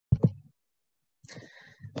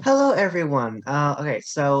Hello, everyone. Okay,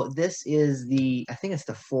 so this is I think it's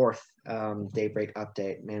the fourth Daybreak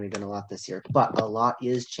update. Man, we've done a lot this year, but a lot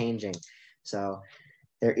is changing. So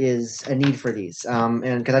there is a need for these. And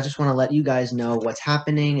because I just want to let you guys know what's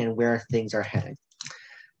happening and where things are heading.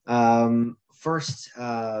 First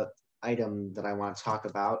item that I want to talk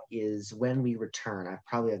about is when we return. I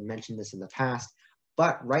probably have mentioned this in the past,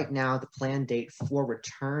 but right now the planned date for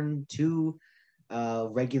return to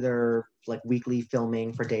regular like weekly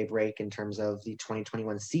filming for Daybreak in terms of the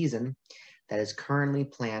 2021 season that is currently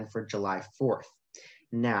planned for July 4th.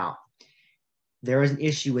 Now, there is an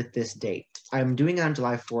issue with this date. I'm doing it on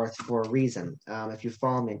July 4th for a reason. If you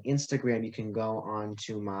follow me on Instagram, you can go on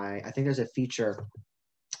to I think there's a feature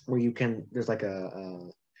where there's like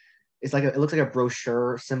it looks like a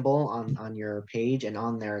brochure symbol on your page, and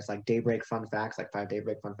on there it's like Daybreak fun facts, like 5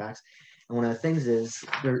 Daybreak fun facts. And one of the things is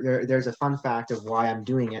there's a fun fact of why I'm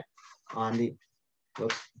doing it on the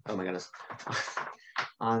whoops, oh my goodness,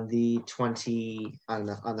 on the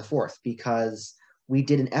 4th, because we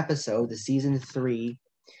did an episode, the season 3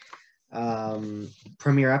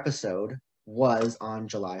 premiere episode was on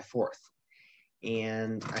July 4th,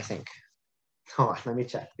 and I think, hold on, let me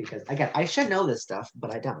check, because again, I should know this stuff,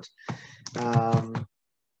 but I don't. I'm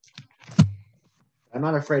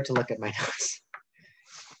not afraid to look at my notes.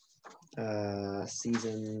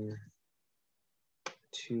 Season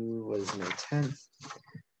 2 was May 10th.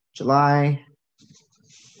 July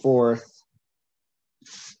 4th.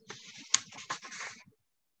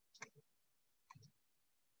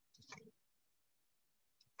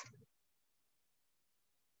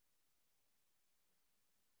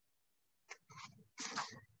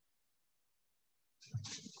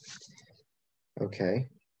 Okay.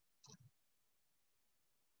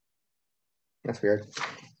 That's weird.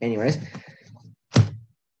 Anyways,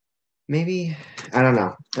 maybe, I don't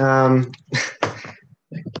know.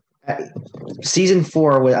 Season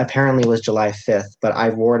 4 apparently was July 5th, but I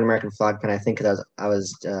wore an American flag pin. I think because I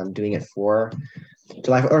was doing it for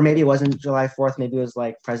July, or maybe it wasn't July 4th. Maybe it was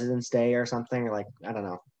like President's Day or something, or like, I don't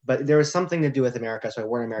know. But there was something to do with America, so I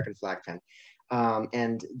wore an American flag pin.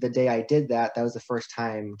 And the day I did that, that was the first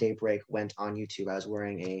time Daybreak went on YouTube. I was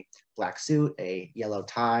wearing a black suit, a yellow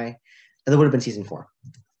tie. That would have been season 4.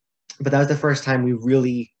 But that was the first time we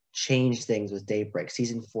really changed things with Daybreak.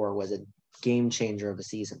 Season 4 was a game changer of a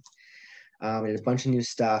season. We had a bunch of new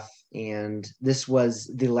stuff, and this was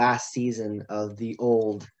the last season of the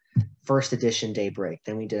old first edition Daybreak.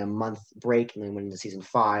 Then we did a month break, and then went into season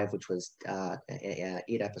 5, which was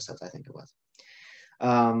 8 episodes, I think it was.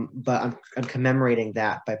 But I'm commemorating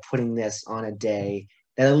that by putting this on a day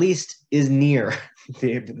that at least is near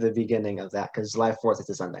the beginning of that, because July 4th is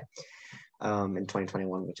a Sunday in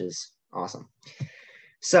 2021, which is awesome.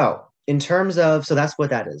 So in terms of, so that's what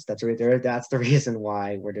that is. That's the reason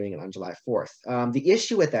why we're doing it on July 4th. The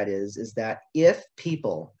issue with that is that if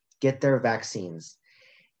people get their vaccines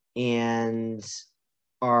and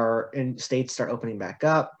states start opening back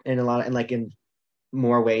up in in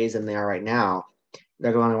more ways than they are right now,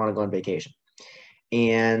 they're going to want to go on vacation.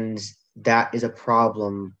 And that is a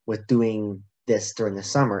problem with doing this during the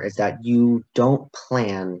summer, is that you don't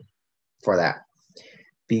plan for that.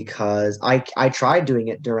 Because I tried doing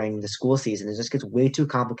it during the school season. It just gets way too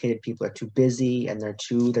complicated. People are too busy, and their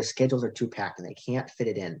schedules are too packed, and they can't fit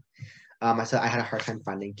it in. I had a hard time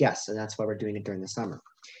finding guests, and that's why we're doing it during the summer.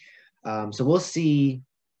 So we'll see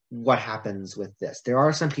what happens with this. There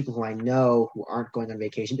are some people who I know who aren't going on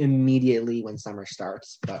vacation immediately when summer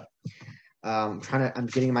starts, but I'm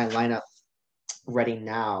getting my lineup ready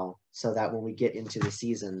now so that when we get into the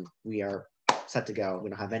season, we are set to go. We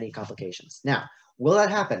don't have any complications. Now, will that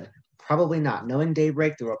happen? Probably not. Knowing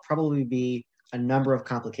Daybreak, there will probably be a number of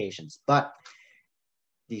complications, but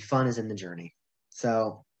the fun is in the journey.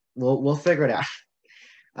 So we'll figure it out.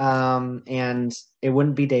 And it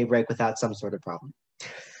wouldn't be Daybreak without some sort of problem.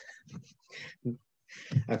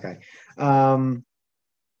 Okay.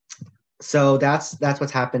 So that's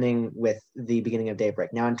what's happening with the beginning of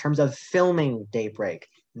Daybreak. Now, in terms of filming Daybreak,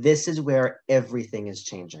 this is where everything is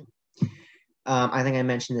changing. I think I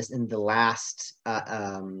mentioned this in the last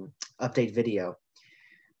update video.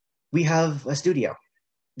 We have a studio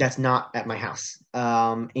that's not at my house.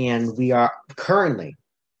 And we are currently,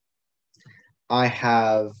 I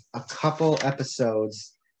have a couple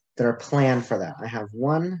episodes that are planned for that. I have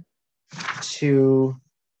 1, 2,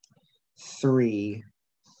 3.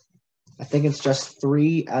 I think it's just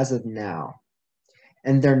 3 as of now.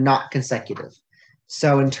 And they're not consecutive.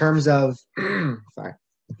 So in terms of, sorry,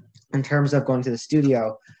 in terms of going to the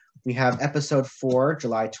studio, we have episode 4,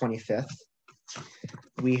 July 25th.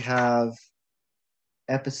 We have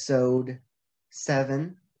episode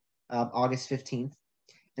 7, August 15th.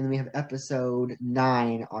 And then we have episode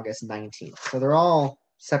 9, August 19th. So they're all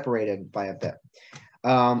separated by a bit.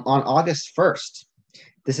 On August 1st,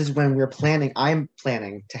 this is when I'm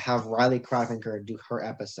planning to have Riley Kravinger do her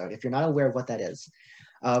episode. If you're not aware of what that is,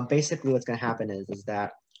 basically what's going to happen is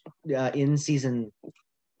that in season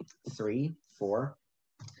 3, 4,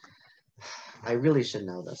 I really should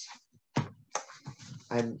know this.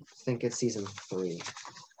 I think it's season 3.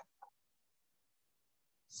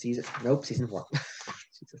 Season 4.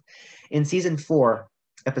 In season 4,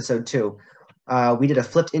 episode 2, we did a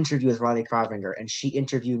flipped interview with Riley Kravinger, and she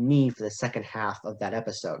interviewed me for the second half of that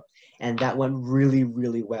episode, and that went really,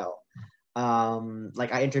 really well.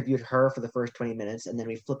 Like I interviewed her for the first 20 minutes, and then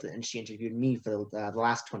we flipped it, and she interviewed me for the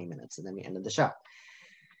last 20 minutes, and then we ended the show.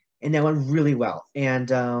 And that went really well. And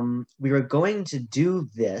we were going to do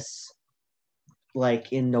this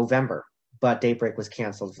like in November, but Daybreak was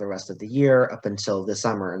canceled for the rest of the year up until the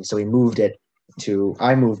summer, and so I moved it to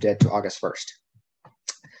August 1st.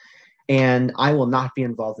 And I will not be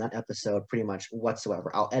involved in that episode pretty much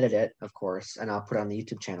whatsoever. I'll edit it, of course, and I'll put it on the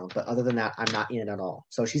YouTube channel. But other than that, I'm not in it at all.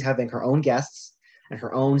 So she's having her own guests and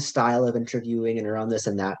her own style of interviewing and her own this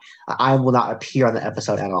and that. I will not appear on the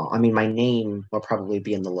episode at all. I mean, my name will probably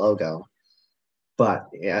be in the logo, but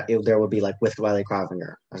yeah, there will be like with Riley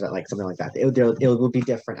Kravinger, or like something like that. It will be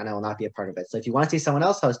different, and I will not be a part of it. So if you want to see someone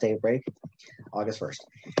else host Daybreak, August 1st.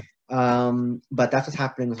 But that's what's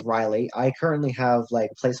happening with Riley. I currently have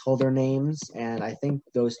like placeholder names, and I think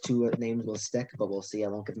those 2 names will stick, but we'll see. I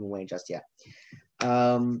won't give them away just yet.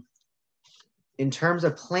 In terms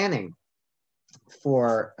of planning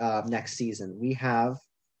for next season, we have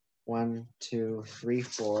 1, 2, 3,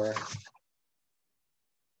 4.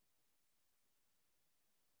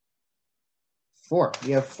 4.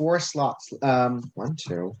 We have 4 slots. 1,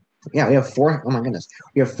 2. Yeah, we have 4. Oh my goodness,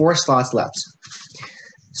 we have 4 slots left.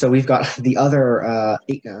 So we've got the other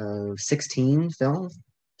 16 films.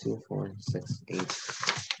 2, 4, 6, 8,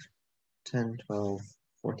 10, 12,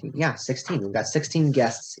 14. Yeah, 16. We've got 16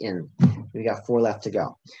 guests in. We got 4 left to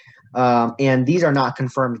go. And these are not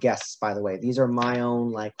confirmed guests, by the way. These are my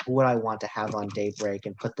own, like, what I want to have on Daybreak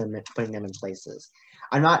and putting them in places.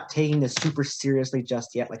 I'm not taking this super seriously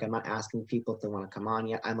just yet. Like, I'm not asking people if they want to come on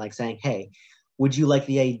yet. I'm like saying, hey, would you like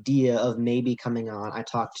the idea of maybe coming on? I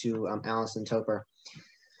talked to Allison Toper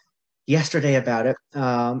yesterday about it,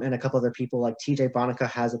 and a couple other people like TJ Bonica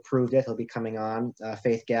has approved it. He'll be coming on.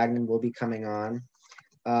 Faith Gagnon will be coming on.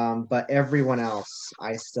 But everyone else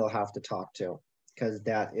I still have to talk to because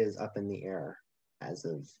that is up in the air as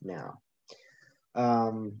of now.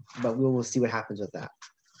 But we will see what happens with that.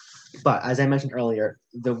 But as I mentioned earlier,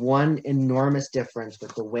 the one enormous difference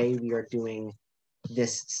with the way we are doing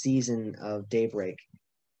this season of Daybreak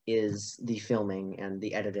is the filming and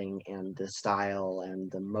the editing and the style and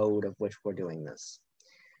the mode of which we're doing this.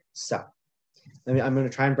 So I'm going to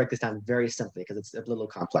try and break this down very simply because it's a little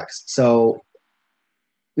complex. So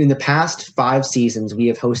in the past 5 seasons, we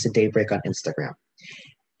have hosted Daybreak on Instagram.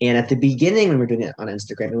 And at the beginning, when we were doing it on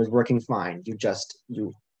Instagram, it was working fine. You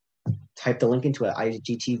type the link into an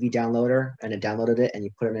IGTV downloader, and it downloaded it, and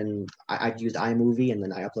you put it in. I used iMovie, and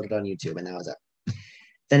then I uploaded it on YouTube, and that was it.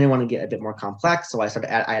 Then I want to get a bit more complex, so I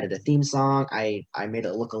added a theme song. I made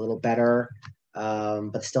it look a little better,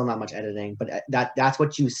 but still not much editing. But that's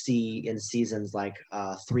what you see in seasons like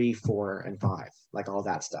 3, 4, and 5, like all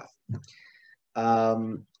that stuff.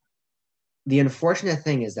 The unfortunate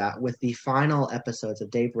thing is that with the final episodes of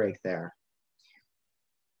Daybreak there,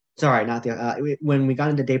 sorry, not the when we got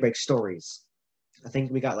into Daybreak stories, I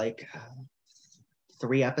think we got like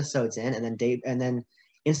 3 episodes in, and then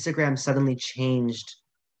Instagram suddenly changed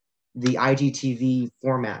the IGTV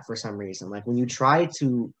format for some reason. Like when you try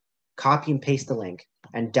to copy and paste the link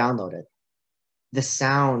and download it, the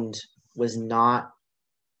sound was not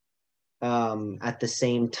at the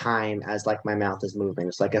same time as like my mouth is moving.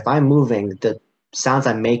 It's like if I'm moving, the sounds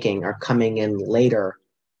I'm making are coming in later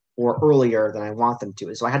or earlier than I want them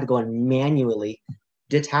to. So I had to go and manually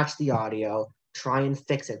detach the audio, try and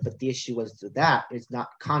fix it. But the issue was that it's not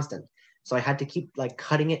constant. So I had to keep like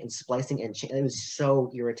cutting it and splicing it. And it was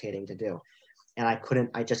so irritating to do. And I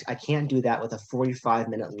can't do that with a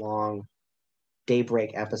 45-minute long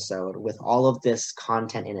Daybreak episode with all of this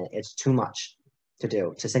content in it. It's too much to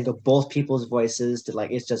do, to sync up both people's voices, to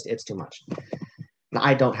like, it's too much. And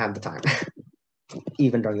I don't have the time,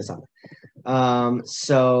 even during the summer.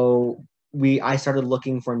 So I started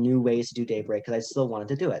looking for new ways to do Daybreak because I still wanted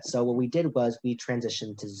to do it. So what we did was we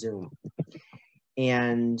transitioned to Zoom.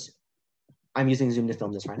 And I'm using Zoom to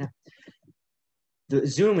film this right now. The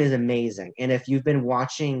Zoom is amazing. And if you've been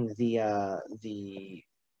watching the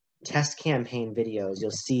test campaign videos.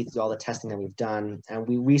 You'll see through all the testing that we've done. And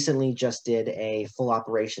we recently just did a full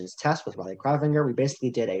operations test with Riley Kravinger. We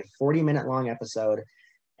basically did a 40-minute long episode,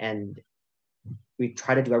 and we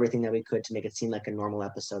tried to do everything that we could to make it seem like a normal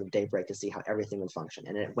episode of Daybreak to see how everything would function.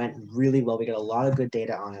 And it went really well. We got a lot of good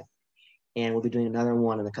data on it. And we'll be doing another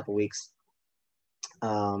one in a couple weeks.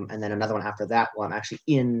 And then another one after that while I'm actually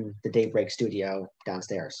in the Daybreak studio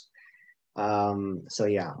downstairs. So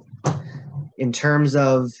yeah, in terms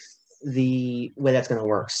of the way that's going to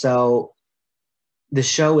work. So the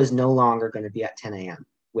show is no longer going to be at 10 a.m.,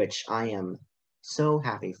 which I am so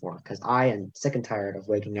happy for, because I am sick and tired of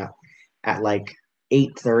waking up at like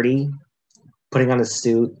 8:30, putting on a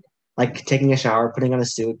suit, like taking a shower, putting on a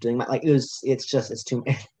suit, doing my, like, it's too,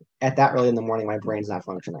 at that early in the morning, my brain's not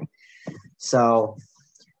functioning. So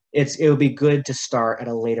it would be good to start at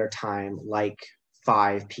a later time, like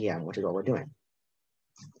 5 p.m., which is what we're doing.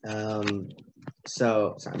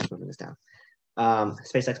 So sorry, I'm just moving this down.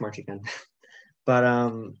 SpaceX March weekend.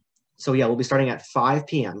 But so yeah, we'll be starting at 5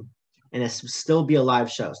 p.m. and it'll still be a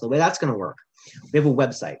live show. So the way that's going to work, we have a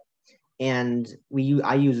website, and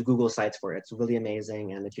I use Google Sites for it. It's really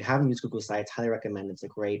amazing, and if you haven't used Google Sites, highly recommend. It's a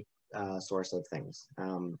great source of things,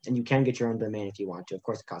 and you can get your own domain if you want to. Of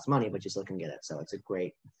course, it costs money, but you still can get it. So it's a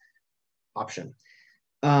great option.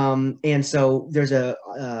 And so there's a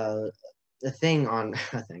thing on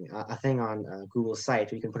Google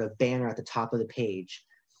Sites where you can put a banner at the top of the page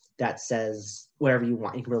that says whatever you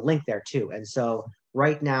want. You can put a link there too. And so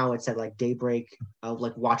right now it said like Daybreak,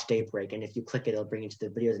 like watch Daybreak, and if you click it, it'll bring you to the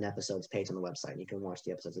videos and episodes page on the website. You can watch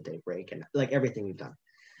the episodes of Daybreak and like everything we've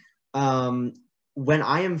done. When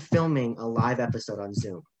I am filming a live episode on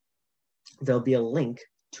Zoom, there'll be a link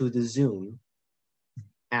to the Zoom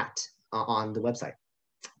on the website,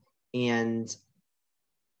 and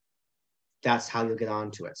that's how you'll get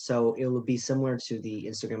onto it. So it will be similar to the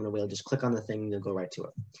Instagram in a way. You'll just click on the thing and you'll go right to it.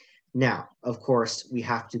 Now, of course, we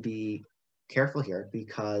have to be careful here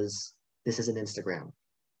because this is an Instagram.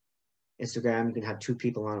 Instagram, you can have 2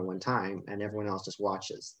 people on at one time and everyone else just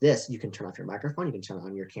watches. This, you can turn off your microphone, you can turn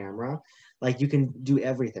on your camera, like you can do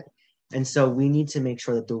everything. And so we need to make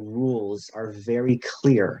sure that the rules are very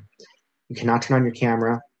clear. You cannot turn on your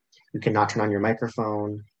camera, you cannot turn on your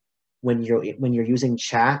microphone. When you're using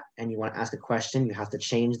chat and you want to ask a question, you have to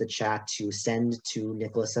change the chat to send to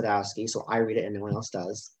Nicholas Sadowski, so I read it and no one else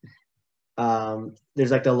does. There's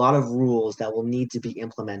like a lot of rules that will need to be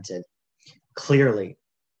implemented clearly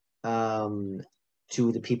to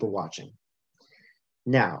the people watching.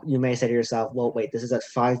 Now, you may say to yourself, well, wait, this is at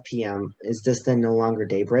 5 p.m. Is this then no longer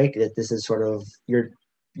Daybreak? This is sort of,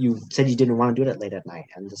 you said you didn't want to do it late at night,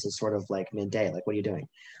 and this is sort of like midday. Like, what are you doing?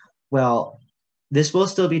 Well, this will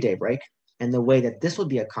still be Daybreak, and the way that this will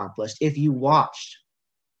be accomplished, if you watched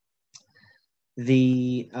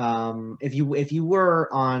the, if you were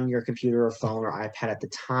on your computer or phone or iPad at the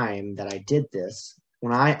time that I did this,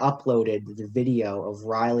 when I uploaded the video of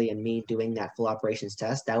Riley and me doing that full operations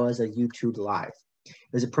test, that was a YouTube live. It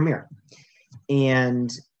was a premiere,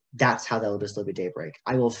 and that's how that will still be Daybreak.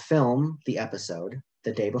 I will film the episode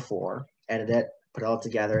the day before, edit it, put it all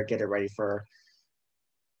together, get it ready for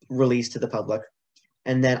release to the public.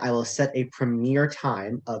 And then I will set a premiere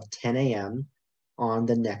time of 10 a.m. on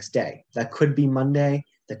the next day. That could be Monday,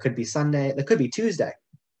 that could be Sunday, that could be Tuesday.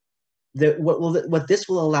 What this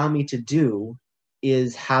will allow me to do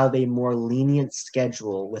is have a more lenient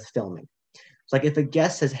schedule with filming. So like if a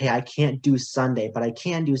guest says, hey, I can't do Sunday, but I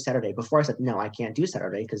can do Saturday. Before I said, no, I can't do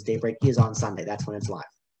Saturday because Daybreak is on Sunday. That's when it's live.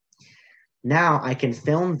 Now I can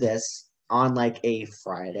film this on like a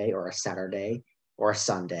Friday or a Saturday or a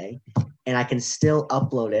Sunday, and I can still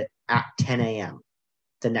upload it at 10 a.m.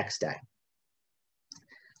 the next day.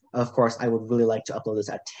 Of course, I would really like to upload this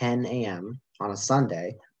at 10 a.m. on a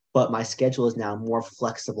Sunday, but my schedule is now more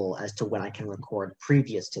flexible as to when I can record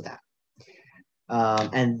previous to that.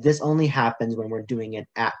 And this only happens when we're doing it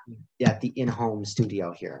at the in-home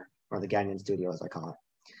studio here, or the Gagnon studio as I call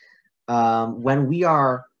it. When we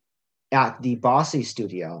are at the Bossy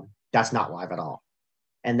studio, that's not live at all.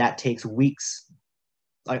 And that takes weeks,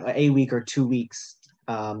 like a week or 2 weeks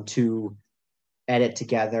to edit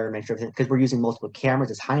together, make sure everything, because we're using multiple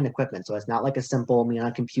cameras, it's high-end equipment. So it's not like a simple, me on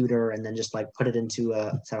a computer and then just like put it into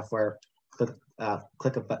a software, click a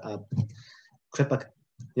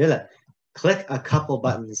couple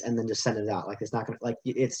buttons and then just send it out. Like it's not gonna, like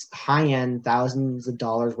it's high-end, thousands of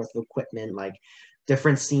dollars worth of equipment, like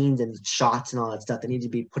different scenes and shots and all that stuff that need to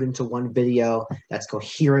be put into one video that's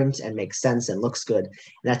coherent and makes sense and looks good. And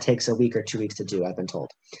that takes a week or 2 weeks to do, I've been told.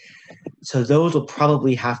 So those will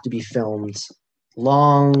probably have to be filmed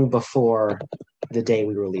long before the day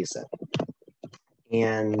we release it.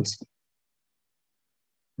 and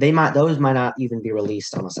those might not even be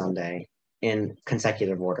released on a Sunday in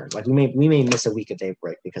consecutive order. Like we may miss a week of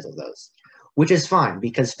Daybreak because of those, which is fine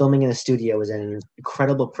because filming in a studio is an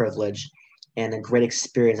incredible privilege and a great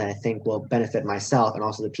experience. And I think will benefit myself and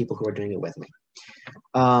also the people who are doing it with me.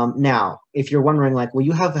 Now, if you're wondering, like, well,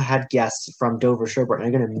 you have had guests from Dover, Sherbrooke,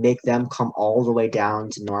 and you're going to make them come all the way down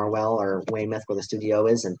to Norwell or Weymouth, where the studio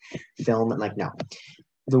is, and film it. Like, no.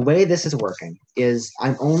 The way this is working is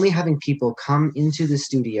I'm only having people come into the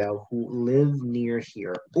studio who live near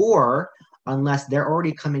here, or unless they're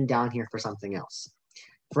already coming down here for something else.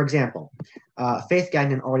 For example, Faith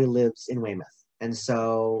Gagnon already lives in Weymouth, and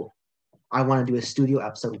so I want to do a studio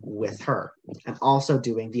episode with her. I'm also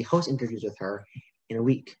doing the host interviews with her in a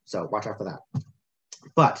week, so watch out for that.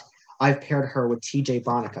 But I've paired her with TJ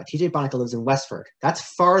Bonica. TJ Bonica lives in Westford.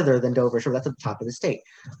 That's farther than Dover. Sure, that's at the top of the state.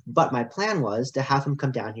 But my plan was to have him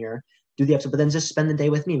come down here, do the episode, but then just spend the day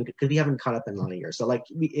with me because we haven't caught up in a lot of years. So like,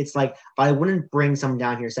 it's like, I wouldn't bring someone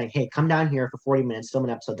down here saying, hey, come down here for 40 minutes, film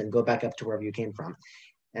an episode, then go back up to wherever you came from.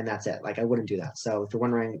 And that's it. Like, I wouldn't do that. So if you're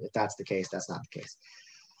wondering if that's the case, that's not the case.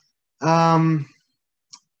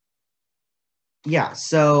 Yeah,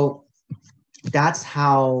 so that's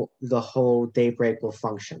how the whole Daybreak will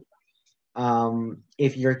function.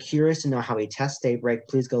 If you're curious to know how we test Daybreak,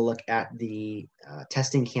 please go look at the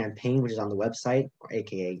testing campaign, which is on the website, or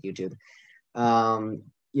AKA YouTube.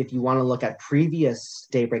 If you want to look at previous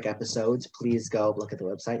Daybreak episodes, please go look at the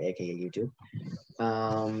website, AKA YouTube.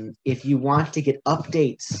 If you want to get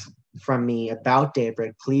updates from me about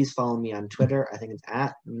Daybreak, please follow me on Twitter. I think it's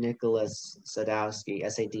at Nicholas Sadowski,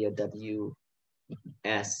 SADOWSK.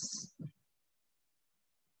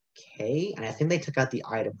 And I think they took out the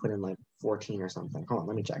I to put in like 14 or something. Hold on,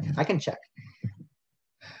 let me check. I can check.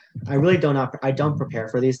 I really don't prepare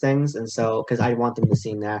for these things, and so because I want them to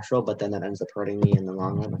seem natural, but then that ends up hurting me in the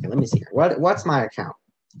long run. Okay, let me see here. What's my account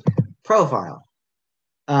profile?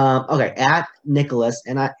 Okay, at Nicholas,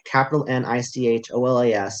 and capital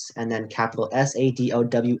NICHOLAS, and then capital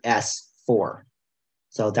SADOWS4.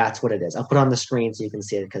 So that's what it is. I'll put it on the screen so you can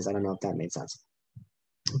see it because I don't know if that made sense.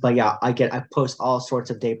 But yeah, I post all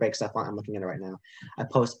sorts of Daybreak stuff on. I'm looking at it right now. I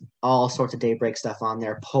post all sorts of Daybreak stuff on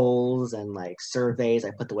there, polls and like surveys.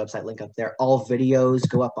 I put the website link up there. All videos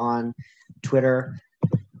go up on Twitter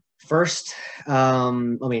first. They go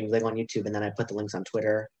on YouTube, and then I put the links on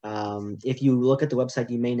Twitter. If you look at the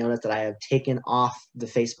website, you may notice that I have taken off the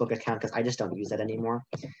Facebook account because I just don't use that anymore.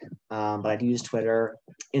 But I do use Twitter.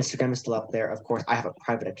 Instagram is still up there. Of course, I have a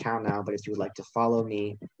private account now, but if you would like to follow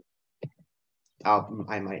me,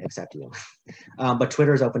 I might accept you. But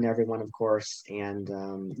Twitter is open to everyone, of course, and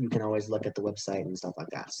you can always look at the website and stuff like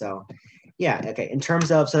that. So yeah, okay.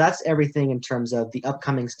 So that's everything in terms of the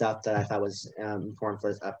upcoming stuff that I thought was important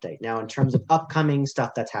for this update. Now, in terms of upcoming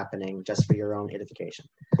stuff that's happening, just for your own edification.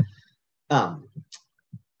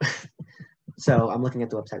 So I'm looking at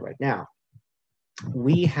the website right now.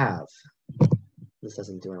 We have, this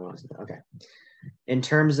doesn't do what I want to do. Okay. In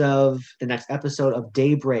terms of the next episode of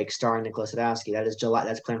Daybreak starring Nicholas Sadowski,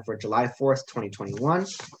 that's planned for July 4th, 2021.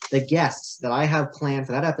 The guests that I have planned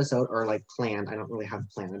for that episode are like planned. I don't really have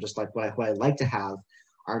planned. I'm just like what I like to have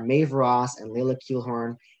are Maeve Ross and Layla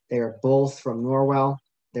Keelhorn. They are both from Norwell.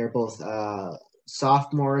 They're both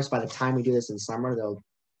sophomores. By the time we do this in summer, they'll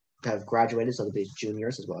have graduated, so they'll be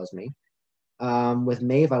juniors as well as me. With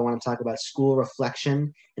Maeve, I want to talk about school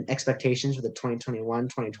reflection and expectations for the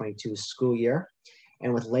 2021-2022 school year.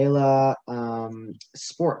 And with Layla,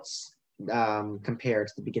 sports compared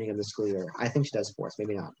to the beginning of the school year. I think she does sports,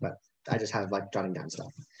 maybe not, but I just have like jotting down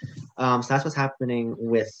stuff. So that's what's happening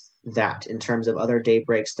with that in terms of other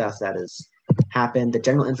Daybreak stuff that has happened. The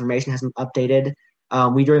general information has been updated.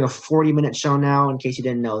 We're doing a 40-minute show now, in case you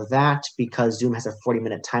didn't know that, because Zoom has a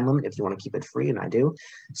 40-minute time limit if you want to keep it free, and I do.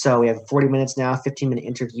 So we have 40 minutes now, 15-minute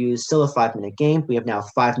interviews, still a 5-minute game. We have now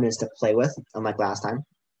 5 minutes to play with, unlike last time.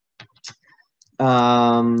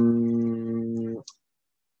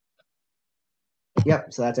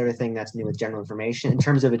 Yep, so that's everything that's new with general information. In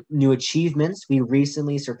terms of new achievements, we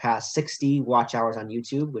recently surpassed 60 watch hours on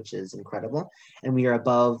YouTube, which is incredible. And we are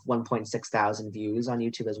above 1.6 thousand views on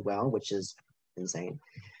YouTube as well, which is insane.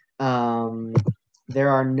 There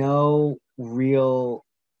are no real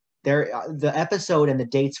the episode and the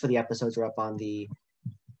dates for the episodes are up on the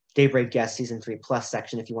Daybreak Guest Season 3 Plus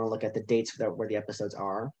section if you want to look at the dates for where the episodes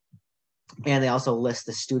are. And they also list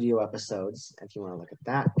the studio episodes if you want to look at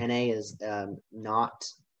that. NA is not,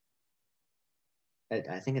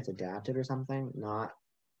 I think it's adapted or something, not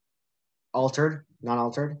altered.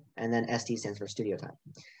 And then ST stands for studio time.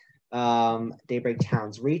 Daybreak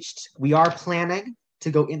Towns reached. We are planning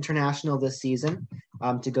to go international this season,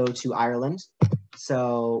 to go to Ireland.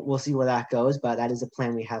 So we'll see where that goes, but that is a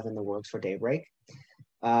plan we have in the works for Daybreak.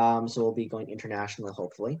 So we'll be going international,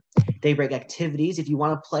 hopefully. Daybreak activities. If you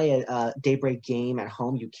want to play a Daybreak game at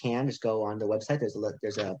home, you can just go on the website.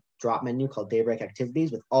 There's a drop menu called Daybreak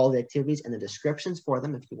activities with all the activities and the descriptions for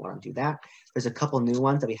them if you want to do that. There's a couple new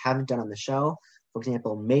ones that we haven't done on the show. For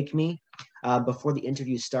example, Make Me. Before the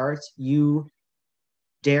interview starts, you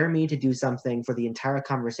dare me to do something for the entire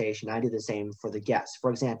conversation. I do the same for the guests.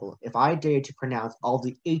 For example, if I dare you to pronounce all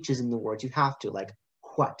the H's in the words, you have to, like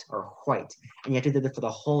what or white, and you have to do that for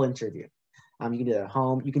the whole interview. You can do that at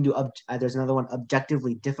home. You can do, there's another one,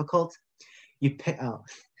 objectively difficult. You pick out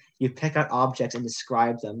objects and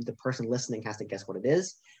describe them. The person listening has to guess what it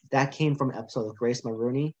is. That came from an episode with Grace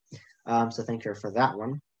Maroney. So thank her for that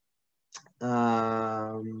one.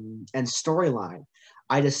 And storyline.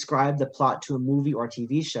 I describe the plot to a movie or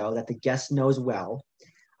TV show that the guest knows well.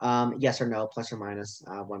 Yes or no, plus or minus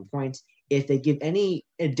 1 point. If they give any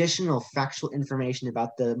additional factual information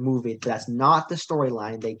about the movie that's not the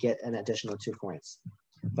storyline, they get an additional 2 points.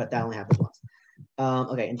 But that only happens once.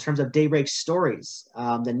 Okay, in terms of Daybreak stories,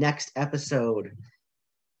 the next episode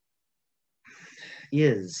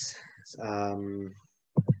is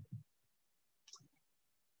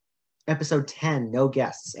episode 10, no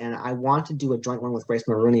guests. And I want to do a joint one with Grace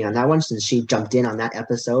Maroney on that one since she jumped in on that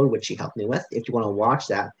episode, which she helped me with. If you want to watch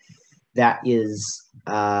that, that is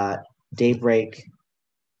Daybreak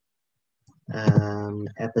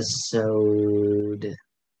episode,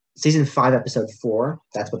 season 5, episode 4.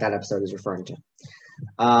 That's what that episode is referring to.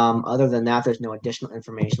 Other than that, there's no additional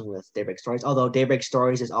information with Daybreak Stories, although Daybreak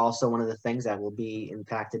Stories is also one of the things that will be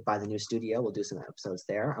impacted by the new studio. We'll do some episodes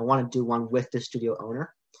there. I want to do one with the studio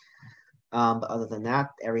owner. But other than that,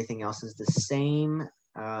 everything else is the same.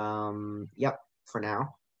 Yep, for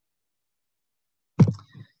now.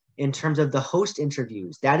 In terms of the host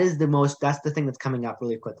interviews, that's the thing that's coming up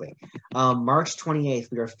really quickly. March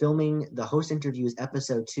 28th, we are filming the host interviews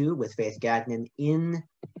episode 2 with Faith Gagnon in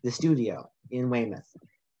the studio in Weymouth.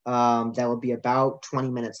 That will be about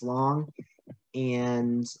 20 minutes long,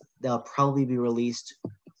 and they'll probably be released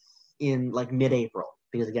in like mid-April,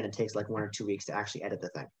 because again, it takes like 1 or 2 weeks to actually edit the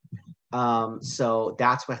thing. So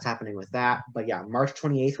that's what's happening with that. But yeah, March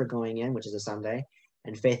 28th, we're going in, which is a Sunday.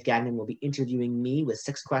 And Faith Gagnon will be interviewing me with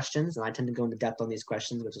 6 questions. And I tend to go into depth on these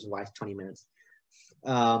questions, which is why it's 20 minutes.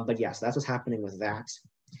 But yeah, so that's what's happening with that.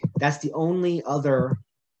 That's the only other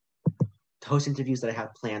host interviews that I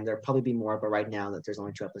have planned. There'll probably be more, but right now that there's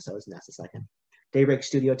only 2 episodes, and that's the second. Daybreak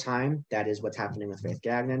Studio Time, that is what's happening with Faith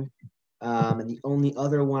Gagnon. And the only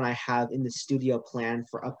other one I have in the studio plan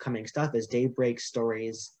for upcoming stuff is Daybreak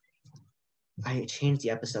Stories. I changed the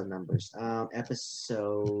episode numbers. I'm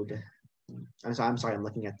sorry, I'm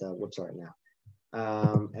looking at the website right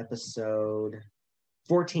now. Episode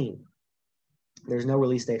 14. There's no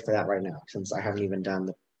release date for that right now, since I haven't even done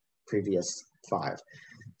the previous 5.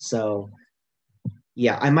 So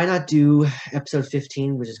yeah, I might not do episode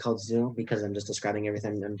 15, which is called Zoom, because I'm just describing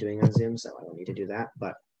everything I'm doing on Zoom, so I don't need to do that.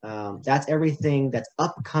 But that's everything that's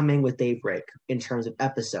upcoming with Daybreak in terms of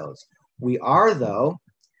episodes. We are, though,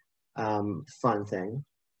 fun thing,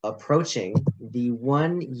 approaching the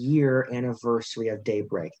 1-year anniversary of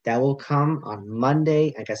Daybreak. That will come on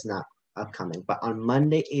Monday, I guess not upcoming, but on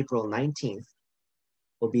Monday, April 19th,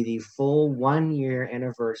 will be the full 1-year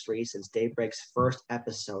anniversary since Daybreak's first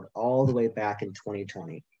episode all the way back in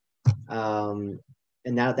 2020. And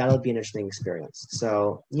that'll be an interesting experience.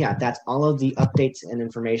 So yeah, that's all of the updates and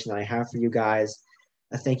information that I have for you guys.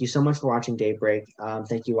 Thank you so much for watching Daybreak.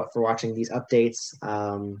 Thank you for watching these updates.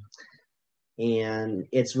 And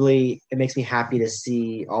it makes me happy to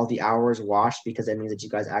see all the hours watched, because that means that you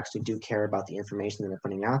guys actually do care about the information that we're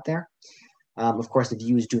putting out there. Of course, the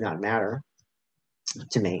views do not matter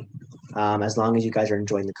to me, as long as you guys are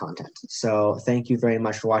enjoying the content. So thank you very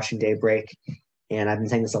much for watching Daybreak. And I've been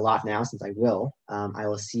saying this a lot now since I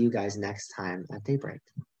will see you guys next time at Daybreak.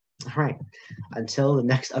 All right, until the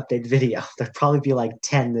next update video. There'll probably be like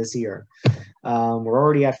 10 this year. We're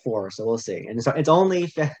already at 4, so we'll see. And so it's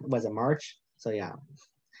only, was it March? So yeah,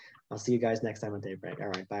 I'll see you guys next time on Daybreak. All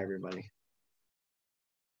right, bye everybody.